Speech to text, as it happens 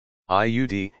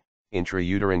IUD,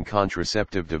 intrauterine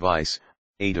contraceptive device,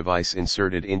 a device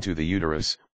inserted into the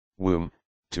uterus, womb,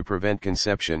 to prevent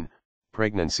conception,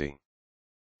 pregnancy.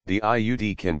 The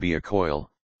IUD can be a coil,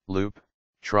 loop,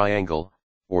 triangle,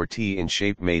 or T in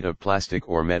shape made of plastic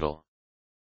or metal.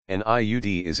 An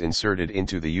IUD is inserted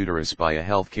into the uterus by a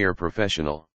healthcare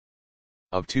professional.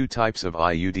 Of two types of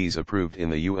IUDs approved in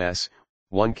the US,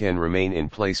 one can remain in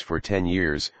place for 10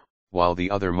 years, while the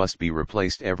other must be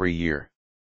replaced every year.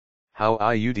 How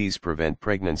IUDs prevent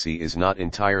pregnancy is not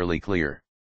entirely clear.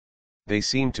 They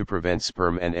seem to prevent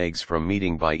sperm and eggs from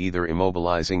meeting by either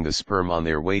immobilizing the sperm on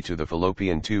their way to the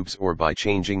fallopian tubes or by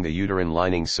changing the uterine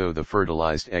lining so the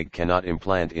fertilized egg cannot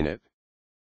implant in it.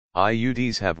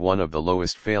 IUDs have one of the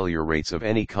lowest failure rates of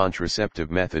any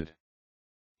contraceptive method.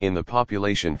 In the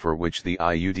population for which the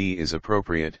IUD is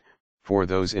appropriate, for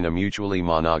those in a mutually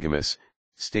monogamous,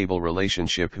 stable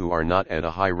relationship who are not at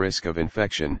a high risk of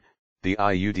infection, the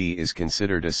IUD is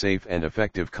considered a safe and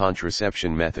effective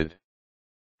contraception method.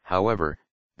 However,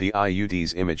 the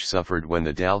IUD's image suffered when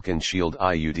the Dalkin Shield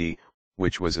IUD,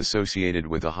 which was associated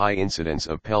with a high incidence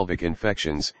of pelvic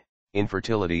infections,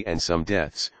 infertility and some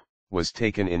deaths, was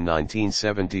taken in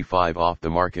 1975 off the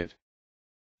market.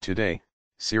 Today,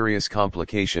 serious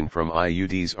complications from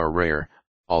IUDs are rare,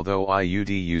 although IUD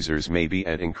users may be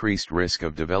at increased risk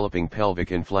of developing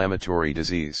pelvic inflammatory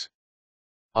disease.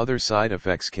 Other side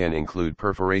effects can include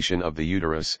perforation of the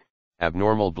uterus,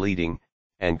 abnormal bleeding,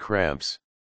 and cramps.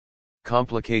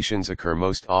 Complications occur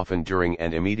most often during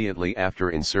and immediately after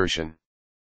insertion.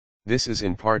 This is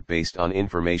in part based on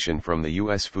information from the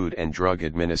U.S. Food and Drug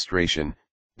Administration,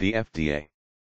 the FDA.